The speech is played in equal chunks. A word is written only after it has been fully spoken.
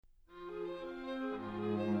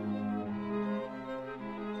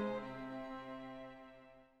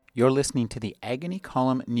You're listening to the Agony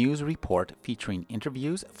Column News Report featuring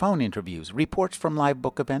interviews, phone interviews, reports from live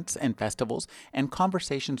book events and festivals, and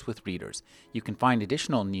conversations with readers. You can find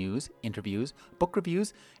additional news, interviews, book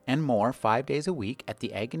reviews, and more 5 days a week at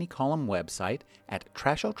the Agony Column website at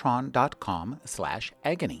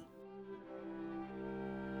trashotron.com/agony.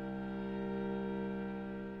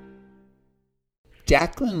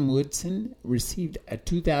 Jacqueline Woodson received a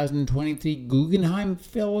 2023 Guggenheim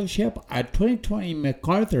Fellowship, a 2020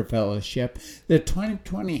 MacArthur Fellowship, the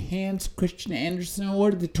 2020 Hans Christian Andersen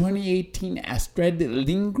Award, the 2018 Astrid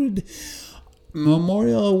Lindgren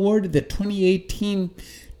Memorial Award, the 2018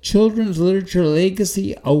 Children's Literature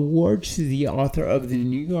Legacy Award. She's the author of the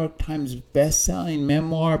New York Times best-selling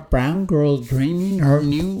memoir, Brown Girls Dreaming. Her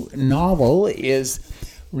new novel is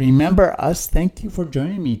Remember Us. Thank you for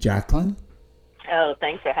joining me, Jacqueline. Oh,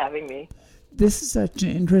 thanks for having me. This is such an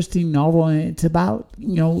interesting novel, and it's about,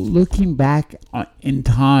 looking back in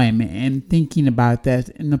time and thinking about that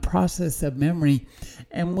in the process of memory.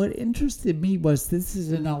 And what interested me was this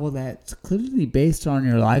is a novel that's clearly based on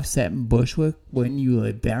your life set in Bushwick when you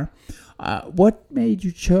lived there. What made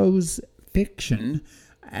you choose fiction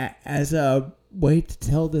as a way to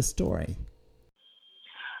tell this story?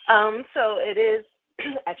 So it is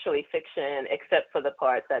actually fiction, except for the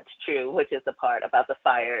part that's true, which is the part about the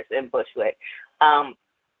fires in Bushwick. I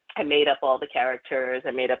made up all the characters. I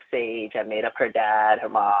made up Sage. I made up her dad, her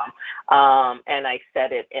mom, and I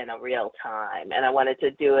said it in a real time. And I wanted to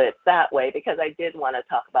do it that way because I did want to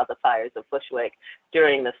talk about the fires of Bushwick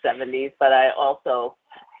during the 70s, but I also,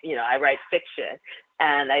 I write fiction,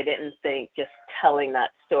 and I didn't think just telling that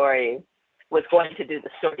story was going to do the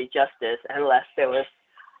story justice unless there was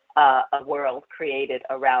a world created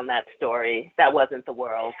around that story that wasn't the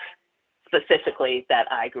world specifically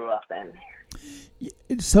that I grew up in.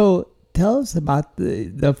 So tell us about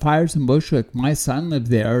the fires in Bushwick. My son lived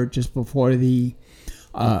there just before the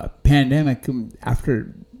pandemic, and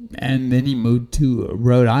then he moved to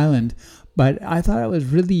Rhode Island. But I thought it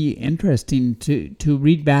was really interesting to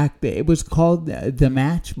read back. It was called The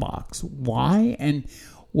Matchbox. Why? And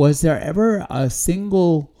was there ever a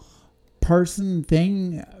single person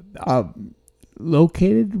thing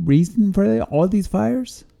located reason for all these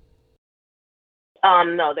fires?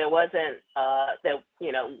 No, there wasn't.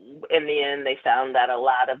 In the end, they found that a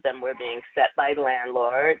lot of them were being set by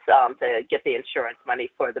landlords to get the insurance money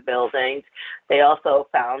for the buildings. They also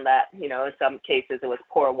found that, in some cases it was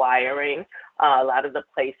poor wiring. A lot of the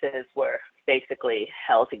places were basically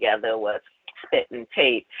held together with spit and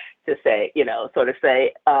tape to say,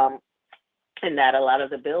 and that a lot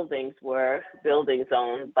of the buildings were buildings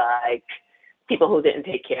owned by people who didn't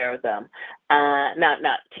take care of them.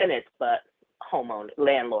 Not tenants, but homeowners,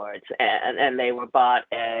 landlords, and they were bought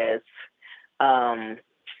as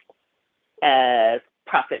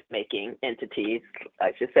profit-making entities,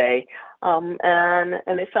 I should say, and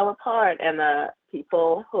they fell apart, and the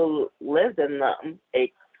people who lived in them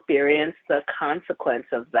experienced the consequence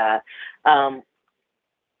of that.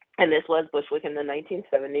 And this was Bushwick in the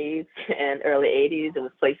 1970s and early 80s. It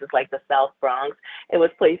was places like the South Bronx. It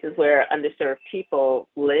was places where underserved people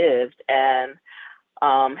lived and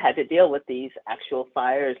had to deal with these actual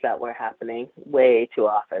fires that were happening way too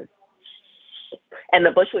often. And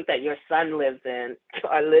the Bushwick that your son lived in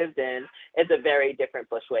is a very different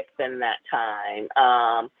Bushwick than that time.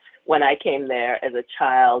 When I came there as a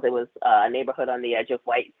child, it was a neighborhood on the edge of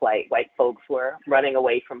white flight. White folks were running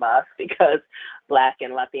away from us because Black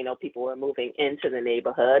and Latino people were moving into the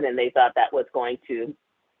neighborhood, and they thought that was going to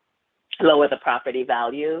lower the property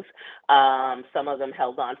values. Some of them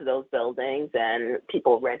held on to those buildings, and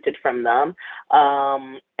people rented from them.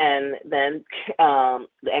 And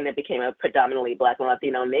it became a predominantly Black and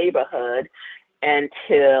Latino neighborhood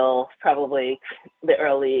until probably the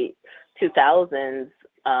early 2000s.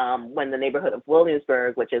 When the neighborhood of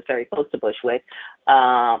Williamsburg, which is very close to Bushwick,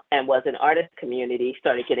 and was an artist community,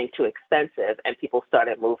 started getting too expensive, and people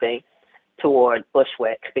started moving toward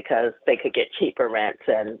Bushwick because they could get cheaper rents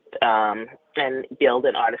and build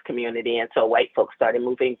an artist community. And so white folks started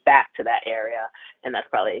moving back to that area, and that's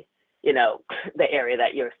probably, the area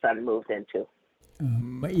that your son moved into.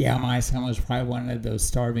 Yeah, my son was probably one of those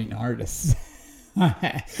starving artists.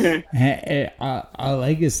 A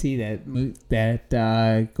legacy that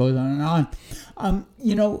goes on and on.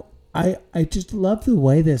 I just love the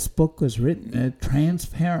way this book was written,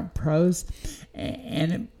 transparent prose,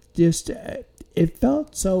 and it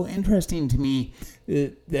felt so interesting to me.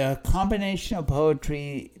 The combination of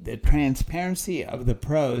poetry, the transparency of the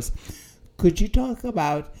prose. Could you talk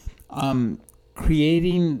about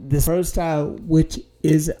creating this prose style, which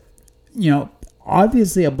is,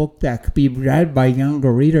 obviously a book that could be read by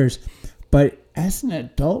younger readers, but as an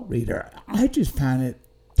adult reader, I just found it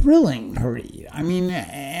thrilling to read. I mean,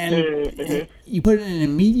 and you put an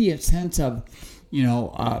immediate sense of,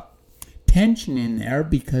 tension in there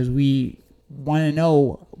because we want to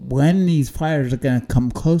know when these fires are going to come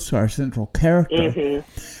close to our central character.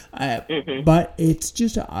 But it's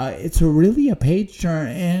just, it's really a page turner,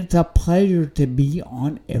 and it's a pleasure to be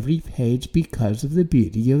on every page because of the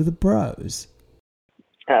beauty of the prose.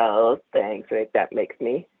 Oh, thanks, Rick. That makes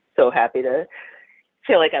me so happy to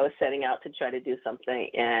feel like I was setting out to try to do something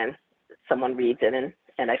and someone reads it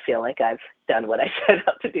and I feel like I've done what I set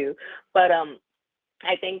out to do. But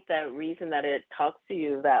I think the reason that it talks to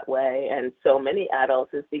you that way and so many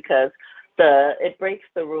adults is because it breaks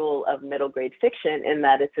the rule of middle grade fiction in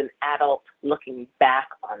that it's an adult looking back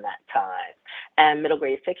on that time. And middle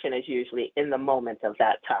grade fiction is usually in the moment of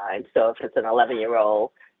that time. So if it's an 11-year-old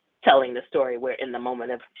telling the story, we're in the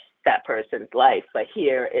moment of that person's life. But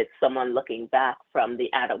here it's someone looking back from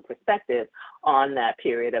the adult perspective on that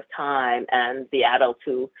period of time, and the adults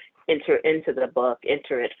who enter into the book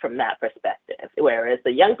enter it from that perspective, whereas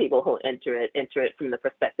the young people who enter it from the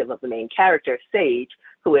perspective of the main character, Sage,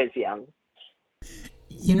 who is young.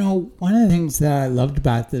 One of the things that I loved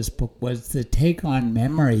about this book was the take on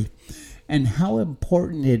memory and how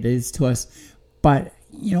important it is to us. But,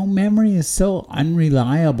 memory is so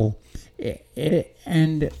unreliable.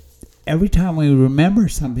 And every time we remember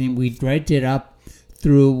something, we dredge it up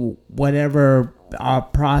through whatever our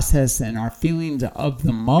process and our feelings of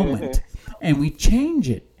the moment. And we change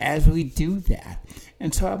it as we do that.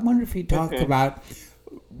 And so I wonder if you talk about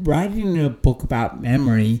writing a book about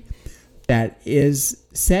memory that is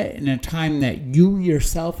set in a time that you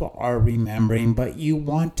yourself are remembering, but you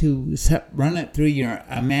want to run it through your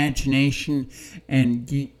imagination and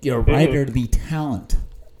your writerly talent.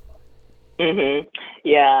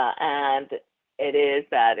 Yeah, and it is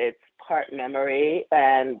that it's part memory,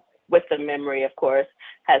 and with the memory, of course,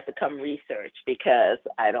 has to come research because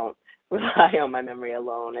I don't rely on my memory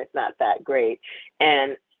alone. It's not that great.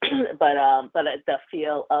 And but the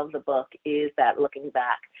feel of the book is that looking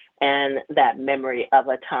back and that memory of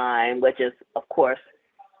a time, which is, of course,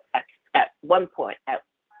 at one point,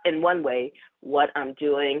 in one way, what I'm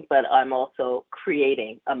doing, but I'm also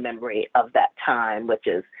creating a memory of that time, which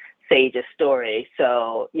is Sage's story.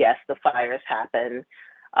 So yes, the fires happen.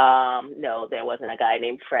 No, there wasn't a guy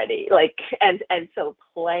named Freddie. And so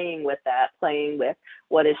playing with that, playing with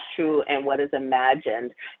what is true and what is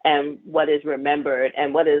imagined and what is remembered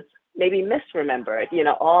and what is maybe misremembered,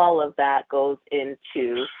 all of that goes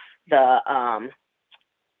into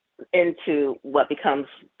into what becomes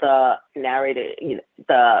the narrator,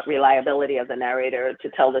 the reliability of the narrator to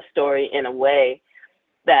tell the story in a way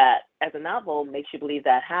that as a novel makes you believe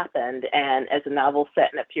that happened. And as a novel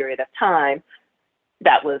set in a period of time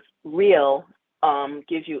that was real,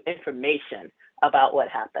 gives you information about what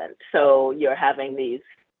happened. So you're having these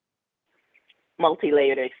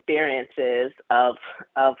multi-layered experiences of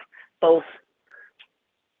both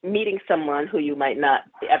meeting someone who you might not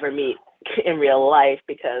ever meet in real life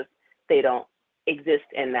because they don't exist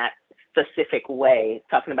in that specific way,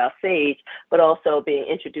 talking about Sage, but also being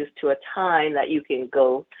introduced to a time that you can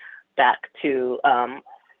go back to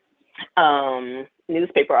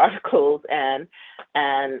newspaper articles and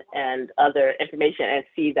other information and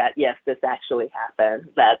see that, yes, this actually happened,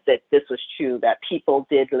 that this was true, that people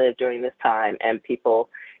did live during this time and people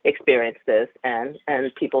experienced this, and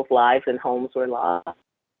people's lives and homes were lost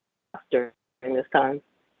during this time.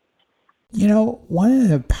 One of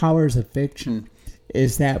the powers of fiction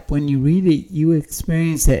is that when you read it, you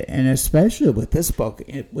experience it, and especially with this book,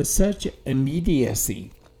 it was such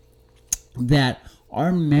immediacy that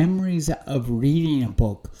our memories of reading a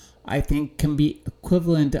book, I think, can be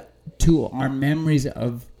equivalent to our memories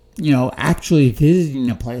of, actually visiting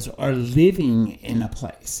a place or living in a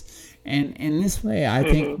place. And in this way, I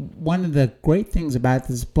think one of the great things about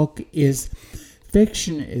this book is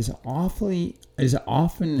fiction is often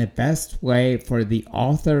the best way for the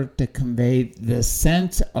author to convey the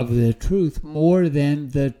sense of the truth more than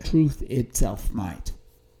the truth itself might.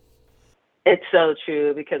 It's so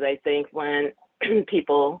true, because I think when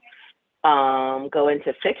people go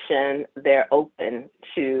into fiction, they're open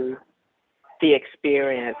to the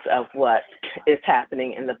experience of what is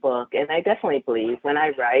happening in the book. And I definitely believe when I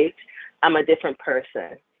write, I'm a different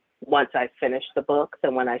person once I finish the book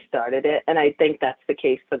than when I started it. And I think that's the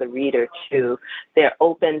case for the reader too. They're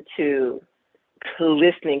open to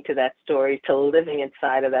listening to that story, to living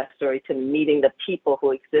inside of that story, to meeting the people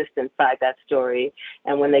who exist inside that story.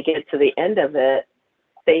 And when they get to the end of it,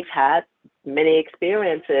 they've had many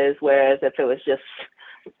experiences, whereas if it was just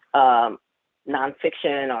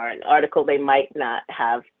nonfiction or an article, they might not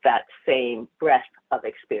have that same breadth of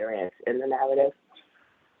experience in the narrative,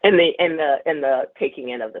 in the taking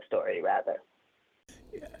in of the story, rather.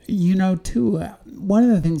 Too, one of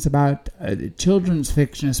the things about children's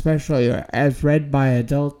fiction, especially as read by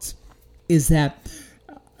adults, is that,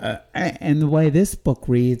 and the way this book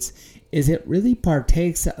reads, is it really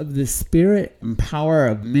partakes of the spirit and power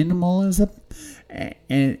of minimalism.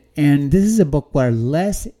 And this is a book where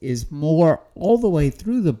less is more all the way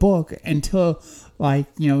through the book until,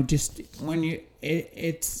 just when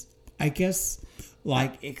it's, I guess,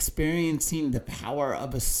 like experiencing the power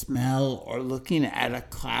of a smell or looking at a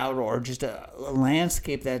cloud or just a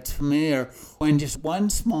landscape that's familiar, when just one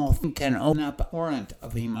small thing can open up a torrent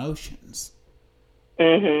of emotions.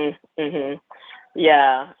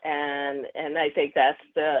 Yeah, and I think that's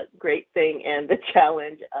the great thing and the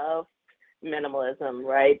challenge of minimalism,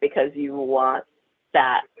 right? Because you want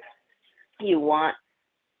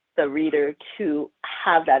the reader to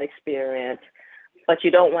have that experience, but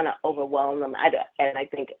you don't want to overwhelm them. And I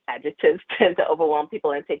think adjectives tend to overwhelm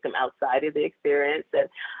people and take them outside of the experience. And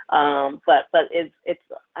but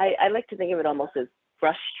I like to think of it almost as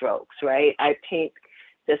brush strokes, right? I paint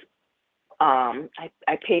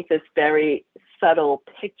this very subtle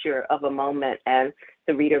picture of a moment, and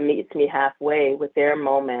the reader meets me halfway with their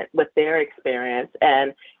moment, with their experience,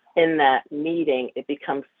 and in that meeting, it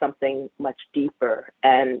becomes something much deeper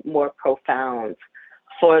and more profound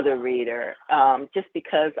for the reader, just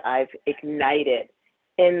because I've ignited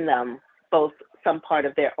in them both some part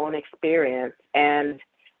of their own experience and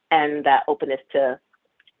that openness to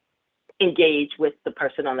engage with the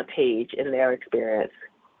person on the page in their experience.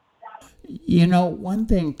 One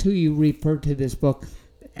thing too, you refer to this book,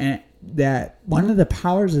 and that one of the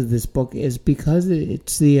powers of this book is because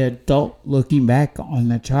it's the adult looking back on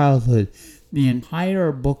the childhood. The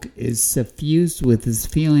entire book is suffused with this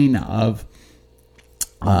feeling of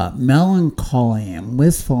melancholy and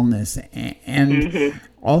wistfulness, and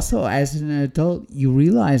also as an adult you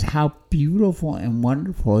realize how beautiful and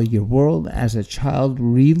wonderful your world as a child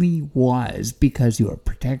really was, because you were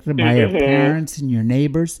protected by your parents and your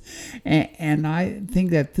neighbors, and I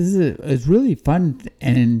think that this is really fun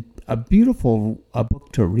and a beautiful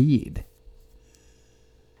book to read.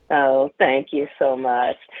 Oh, thank you so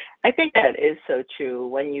much. I think that is so true.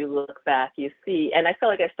 When you look back, you see, and I feel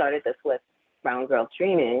like I started this with Brown Girl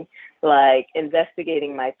Dreaming, like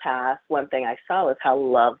investigating my past. One thing I saw was how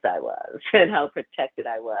loved I was and how protected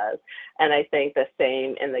I was. And I think the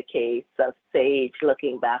same in the case of Sage,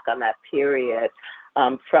 looking back on that period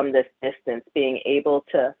from this distance, being able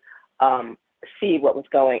to see what was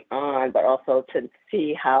going on, but also to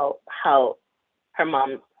see how her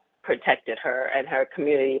mom protected her and her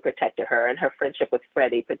community protected her and her friendship with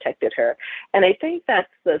Freddie protected her. And I think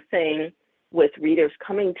that's the thing with readers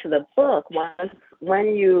coming to the book.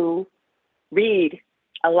 When you read,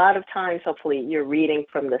 a lot of times, hopefully, you're reading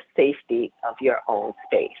from the safety of your own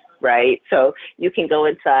space, right? So you can go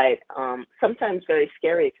inside sometimes very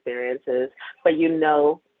scary experiences, but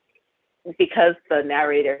because the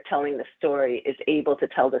narrator telling the story is able to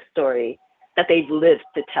tell the story that they've lived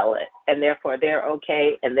to tell it, and therefore they're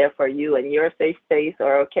okay, and therefore you and your safe space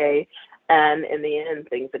are okay, and in the end,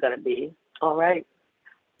 things are going to be all right.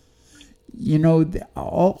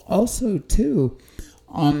 Also too,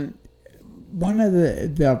 one of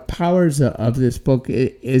the powers of this book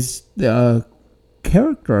is the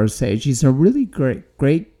character of Sage. She's a really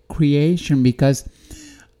great creation because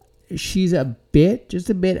she's just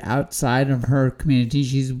a bit outside of her community.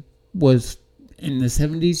 She was in the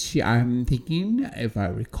 70s. I'm thinking, if I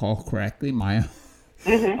recall correctly,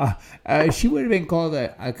 she would have been called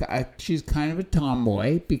she's kind of a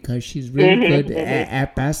tomboy because she's really good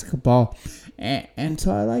at basketball. And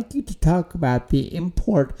so I'd like you to talk about the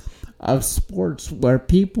import of sports where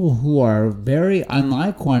people who are very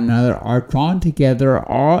unlike one another are drawn together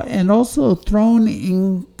and also thrown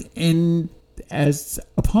in as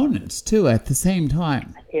opponents too at the same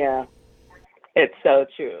time. Yeah, it's so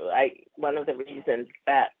true. Many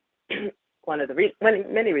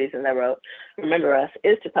reasons I wrote Remember Us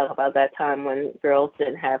is to talk about that time when girls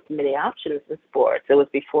didn't have many options in sports. It was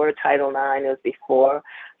before Title IX, it was before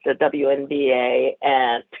the WNBA,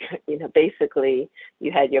 and basically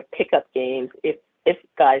you had your pickup games if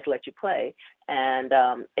guys let you play, and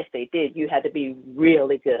if they did, you had to be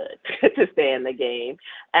really good to stay in the game.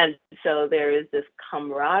 And so there is this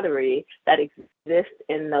camaraderie that exists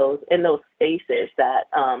in those spaces that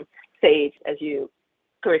Sage, as you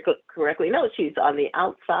correctly note, she's on the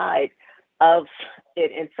outside of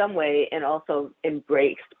it in some way, and also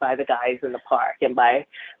embraced by the guys in the park and by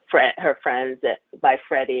her friends, by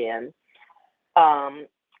Freddie, um,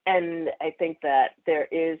 and I think that there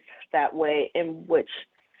is that way in which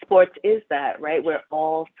sports is that, right? We're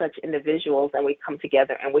all such individuals, and we come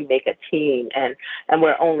together and we make a team, and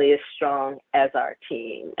we're only as strong as our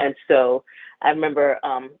team. And so I remember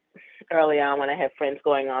early on when I had friends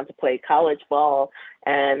going on to play college ball,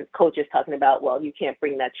 and coaches talking about, well, you can't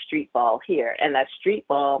bring that street ball here. And that street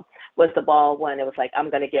ball was the ball when it was like, I'm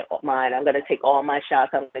going to get mine. I'm going to take all my shots.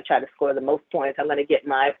 I'm going to try to score the most points. I'm going to get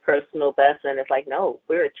my personal best. And it's like, no,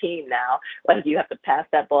 we're a team now. Like, you have to pass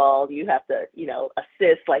that ball. You have to,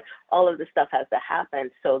 assist. Like, all of this stuff has to happen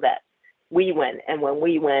so that we win. And when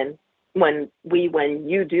we win,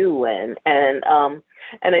 you do win. And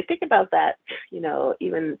I think about that,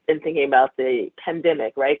 even in thinking about the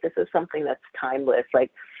pandemic, right? This is something that's timeless.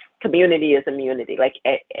 Like, community is immunity. Like,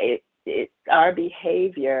 our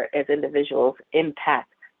behavior as individuals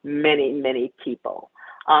impact many, many people.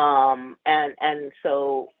 And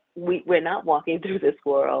so we're not walking through this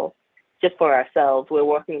world just for ourselves. We're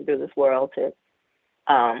walking through this world to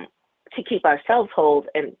keep ourselves whole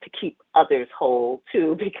and to keep others whole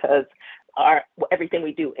too, because everything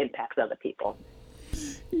we do impacts other people.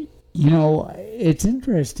 It's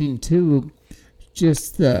interesting too,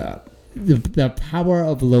 just the power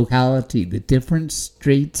of locality, the different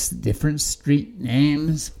streets, different street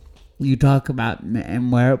names you talk about,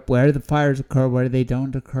 and where the fires occur, where they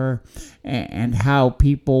don't occur, and how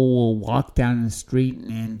people will walk down the street,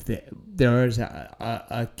 and there is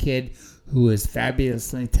a kid who is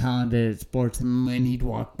fabulously talented at sports, and when he'd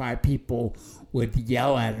walk by, people would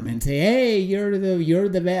yell at him and say, "Hey, you're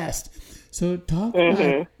the best." So talk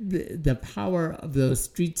about the power of those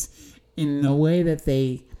streets in the way that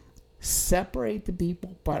they separate the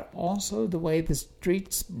people, but also the way the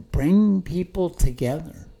streets bring people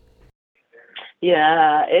together.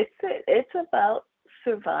 Yeah, it's about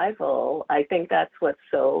survival. I think that's what's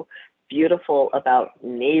so beautiful about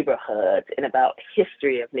neighborhoods and about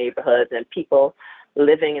history of neighborhoods and people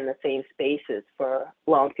living in the same spaces for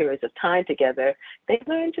long periods of time together. They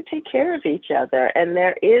learn to take care of each other, and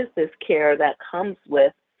there is this care that comes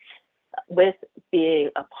with being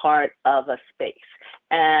a part of a space.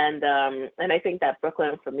 And I think that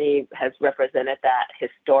Brooklyn, for me, has represented that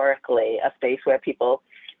historically, a space where people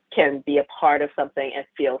can be a part of something and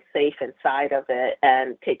feel safe inside of it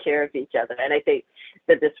and take care of each other. And I think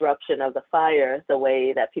the disruption of the fires, the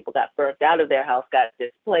way that people got burnt out of their house, got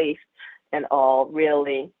displaced, and all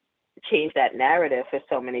really changed that narrative for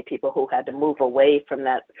so many people who had to move away from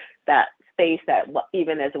that space that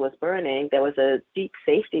even as it was burning, there was a deep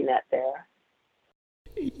safety net there.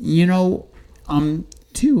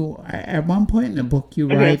 Too, at one point in the book you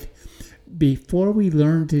write, before we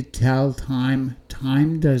learn to tell time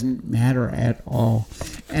doesn't matter at all.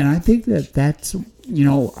 And I think that's, a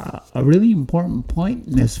really important point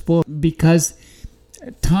in this book, because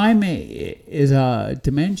time is a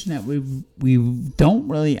dimension that we don't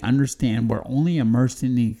really understand. We're only immersed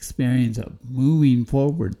in the experience of moving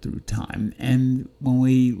forward through time. And when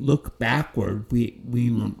we look backward,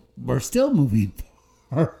 we're still moving forward.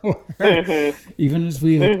 Even as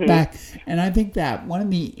we look back. And I think that one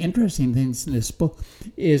of the interesting things in this book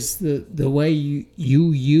is the way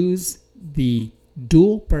you use the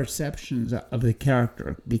dual perceptions of the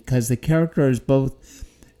character, because the character is both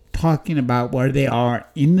talking about where they are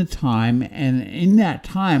in the time, and in that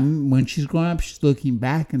time when she's growing up, she's looking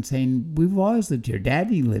back and saying, we've always lived here,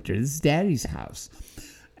 Daddy lived here, this is Daddy's house.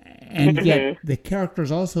 And yet the character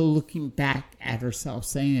is also looking back at herself,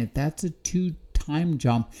 saying that that's a time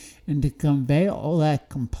jump, and to convey all that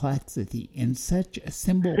complexity in such a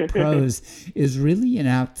simple prose is really an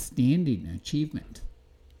outstanding achievement.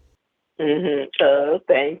 Oh,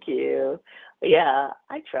 thank you. Yeah,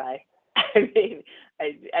 I try. I mean,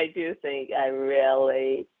 I do think, I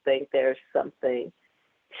really think there's something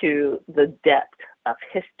to the depth of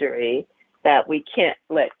history that we can't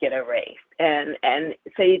let get erased. And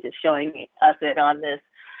Sage is showing us it on this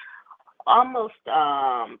almost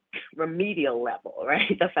remedial level,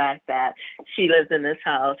 right? The fact that she lives in this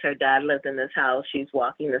house, her dad lives in this house, she's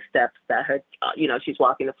walking the steps that she's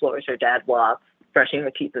walking the floors her dad walks, brushing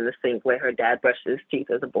her teeth in the sink where her dad brushed his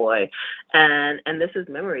teeth as a boy. And this is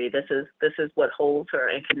memory. This is what holds her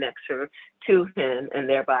and connects her to him, and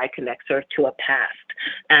thereby connects her to a past.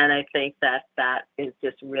 And I think that is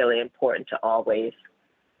just really important to always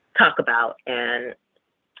talk about and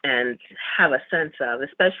have a sense of,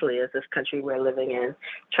 especially as this country we're living in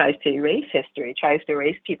tries to erase history, tries to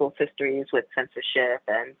erase people's histories with censorship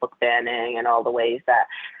and book banning and all the ways that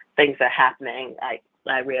things are happening.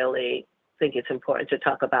 I really think it's important to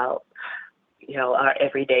talk about, our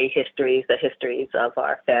everyday histories, the histories of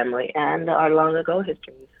our family, and our long ago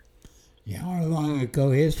histories. Yeah, our long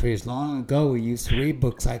ago histories. Long ago, we used to read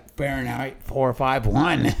books like Fahrenheit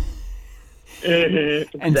 451 instead of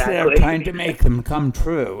Exactly. trying to make them come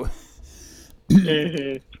true.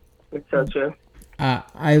 It's so true.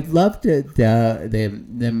 I loved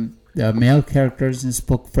the male characters in this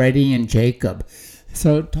book, Freddie and Jacob.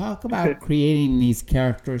 So talk about creating these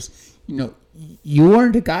characters. You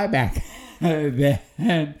weren't a guy back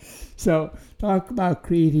then. So talk about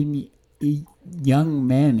creating young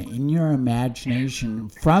men in your imagination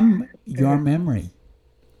from your memory.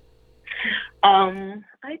 I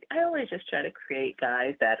always just try to create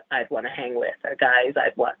guys that I'd want to hang with, or guys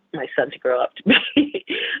I'd want my son to grow up to be.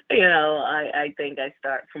 I think I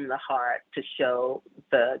start from the heart to show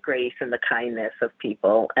the grace and the kindness of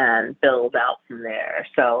people and build out from there.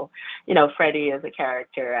 So, Freddie as a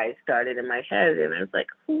character, I started in my head and I was like,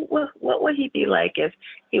 what would he be like if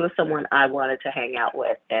he was someone I wanted to hang out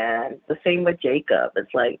with? And the same with Jacob.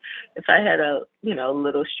 It's like, if I had a,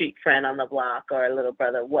 little street friend on the block or a little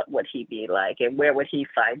brother, what would he be like? And where would he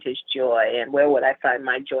find his joy? And where would I find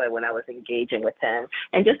my joy when I was engaging with him?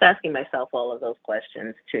 And just asking myself all of those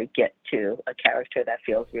questions to get to a character that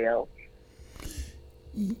feels real.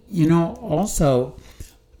 Also,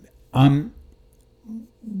 the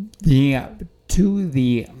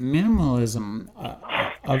minimalism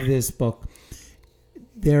of this book,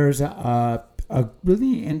 there's a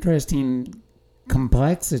really interesting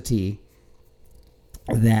complexity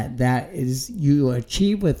that is you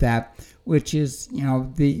achieve with that, which is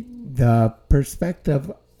the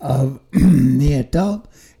perspective of the adult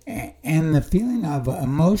and the feeling of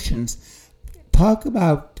emotions. Talk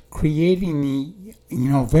about creating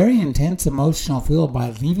the very intense emotional feel by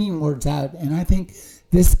leaving words out, and I think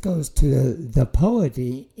this goes to the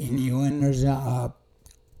poetry in you, and there's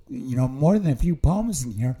more than a few poems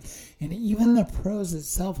in here, and even the prose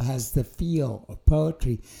itself has the feel of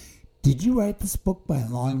poetry. Did you write this book by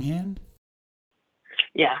longhand?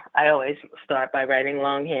 Yeah, I always start by writing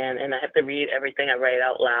longhand, and I have to read everything I write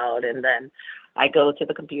out loud, and then I go to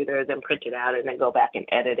the computer, then print it out, and then go back and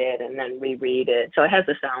edit it, and then reread it. So it has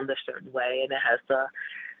to sound a certain way, and it has to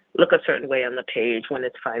look a certain way on the page when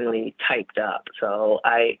it's finally typed up.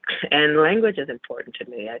 And language is important to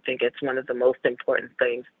me. I think it's one of the most important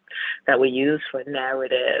things that we use for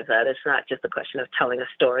narrative, that it's not just a question of telling a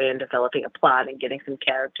story and developing a plot and getting some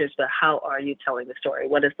characters, but how are you telling the story?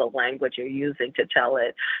 What is the language you're using to tell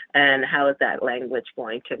it? And how is that language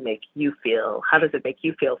going to make you feel? How does it make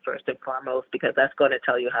you feel first and foremost? Because that's going to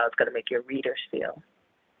tell you how it's going to make your readers feel.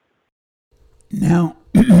 Now,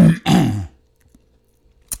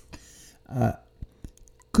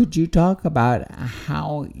 could you talk about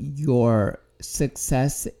how your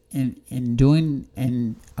success in doing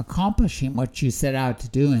and accomplishing what you set out to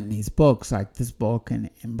do in these books, like this book and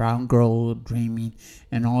Brown Girl Dreaming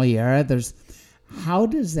and all your others, how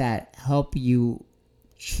does that help you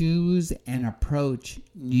choose and approach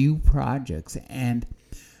new projects? And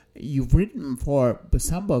you've written for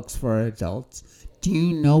some books for adults. Do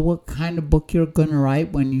you know what kind of book you're going to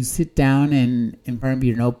write when you sit down in front of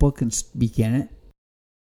your notebook and begin it?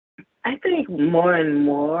 I think more and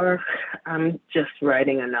more I'm just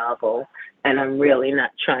writing a novel, and I'm really not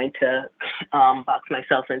trying to box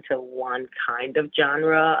myself into one kind of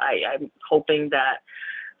genre. I'm hoping that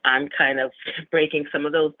I'm kind of breaking some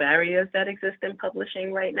of those barriers that exist in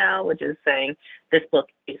publishing right now, which is saying this book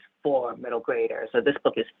is for middle graders, or this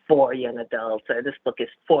book is for young adults, or this book is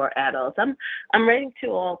for adults. I'm writing to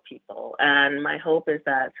all people, and my hope is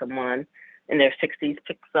that someone in their 60s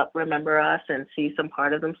picks up Remember Us and sees some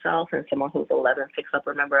part of themselves, and someone who's 11 picks up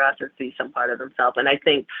Remember Us and sees some part of themselves. And I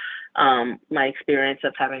think my experience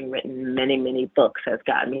of having written many, many books has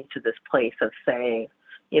gotten me to this place of saying,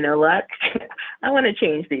 you know what, I want to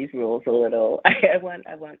change these rules a little. I want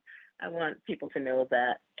people to know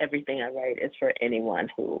that everything I write is for anyone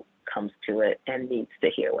who comes to it and needs to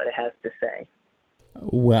hear what it has to say.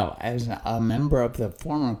 Well, as a member of the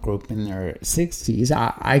former group in their 60s,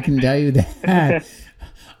 I can tell you that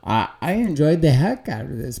I enjoyed the heck out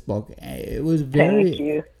of this book. It was Thank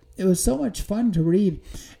you. It was so much fun to read.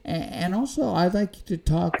 And also, I'd like you to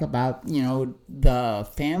talk about, the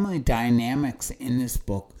family dynamics in this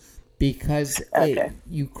book, because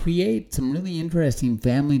you create some really interesting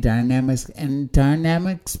family dynamics and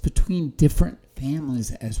dynamics between different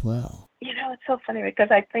families as well. It's so funny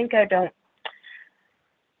because I think I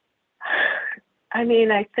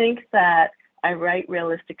think that I write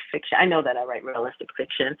realistic fiction. I know that I write realistic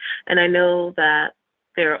fiction, and I know that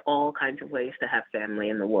there are all kinds of ways to have family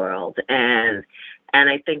in the world, and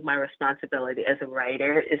I think my responsibility as a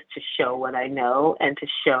writer is to show what I know and to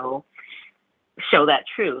show that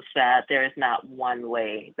truth, that there is not one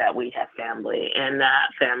way that we have family, and that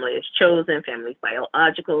family is chosen, family is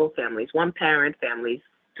biological, family is one parent, family is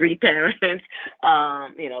three parents,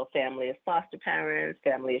 family is foster parents,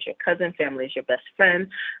 family is your cousin, family is your best friend.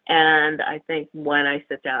 And I think when I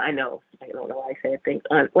sit down, I don't know why I say I think,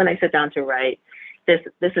 when I sit down to write, this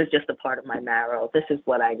is just a part of my marrow. This is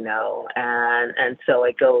what I know. And so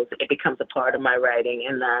it becomes a part of my writing.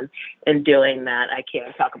 And then in doing that, I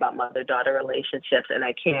can talk about mother-daughter relationships, and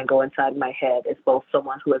I can go inside my head as both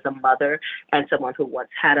someone who is a mother and someone who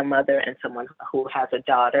once had a mother and someone who has a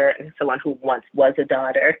daughter and someone who once was a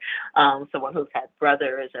daughter, someone who's had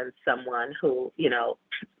brothers and someone who,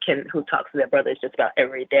 who talks to their brothers just about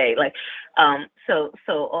every day. So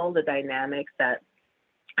all the dynamics that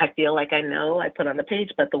I feel like I know, I put on the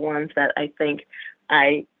page, but the ones that I think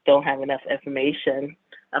I don't have enough information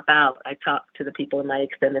about, I talk to the people in my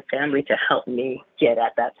extended family to help me get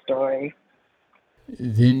at that story.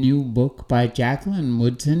 The new book by Jacqueline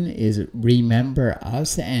Woodson is Remember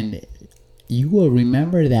Us, and you will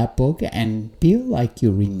remember that book and feel like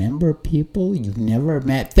you remember people you've never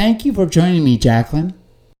met. Thank you for joining me, Jacqueline.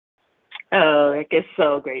 Oh, it's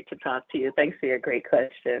so great to talk to you. Thanks for your great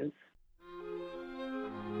questions.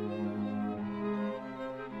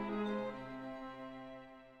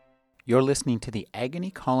 You're listening to the Agony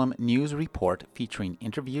Column News Report, featuring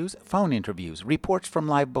interviews, phone interviews, reports from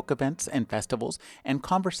live book events and festivals, and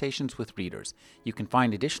conversations with readers. You can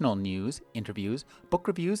find additional news, interviews, book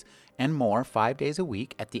reviews, and more 5 days a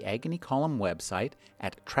week at the Agony Column website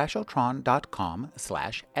at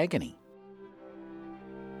trashotron.com/agony.